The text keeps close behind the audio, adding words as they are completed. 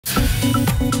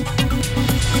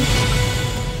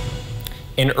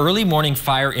An early morning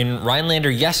fire in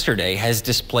Rhinelander yesterday has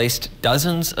displaced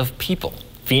dozens of people.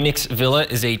 Phoenix Villa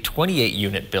is a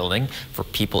 28-unit building for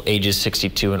people ages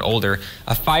 62 and older.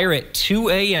 A fire at 2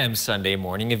 a.m. Sunday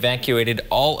morning evacuated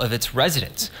all of its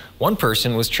residents. One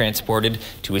person was transported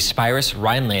to Aspirus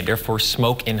Rhinelander for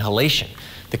smoke inhalation.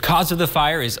 The cause of the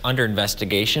fire is under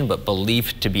investigation, but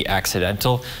believed to be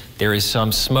accidental. There is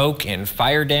some smoke and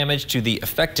fire damage to the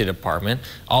affected apartment.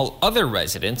 All other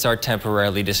residents are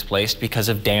temporarily displaced because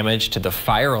of damage to the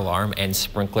fire alarm and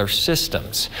sprinkler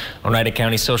systems. Oneida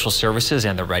County Social Services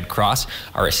and the Red Cross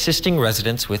are assisting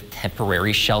residents with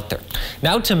temporary shelter.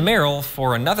 Now to Merrill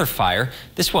for another fire.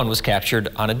 This one was captured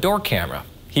on a door camera.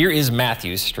 Here is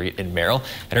Matthews Street in Merrill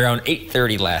at around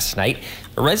 8:30 last night.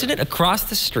 A resident across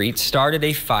the street started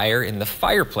a fire in the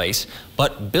fireplace,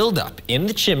 but buildup in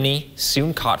the chimney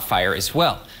soon caught fire as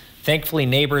well. Thankfully,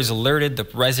 neighbors alerted the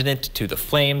resident to the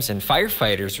flames and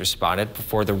firefighters responded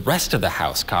before the rest of the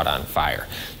house caught on fire.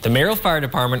 The Merrill Fire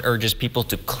Department urges people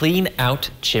to clean out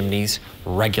chimneys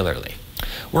regularly.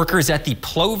 Workers at the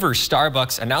Plover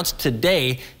Starbucks announced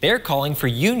today they're calling for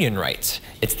union rights.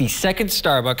 It's the second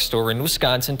Starbucks store in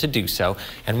Wisconsin to do so,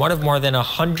 and one of more than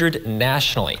 100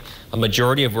 nationally. A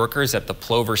majority of workers at the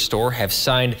Plover store have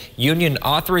signed union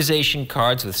authorization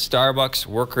cards with Starbucks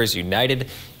Workers United.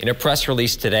 In a press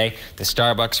release today, the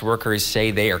Starbucks workers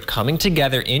say they are coming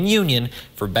together in union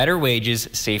for better wages,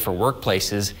 safer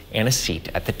workplaces, and a seat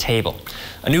at the table.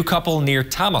 A new couple near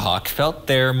Tomahawk felt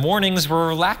their mornings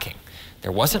were lacking.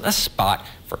 There wasn't a spot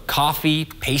for coffee,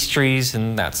 pastries,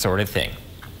 and that sort of thing.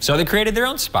 So they created their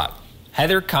own spot.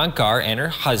 Heather Conkar and her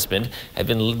husband have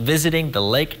been visiting the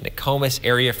Lake Nokomis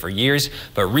area for years,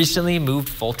 but recently moved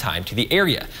full-time to the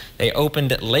area. They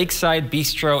opened Lakeside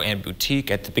Bistro and Boutique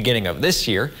at the beginning of this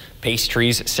year.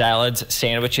 Pastries, salads,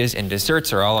 sandwiches, and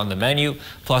desserts are all on the menu,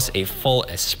 plus a full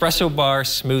espresso bar,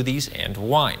 smoothies, and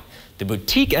wine. The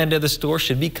boutique end of the store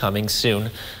should be coming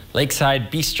soon.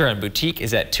 Lakeside Bistro and Boutique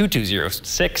is at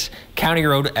 2206 County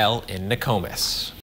Road L in Nokomis.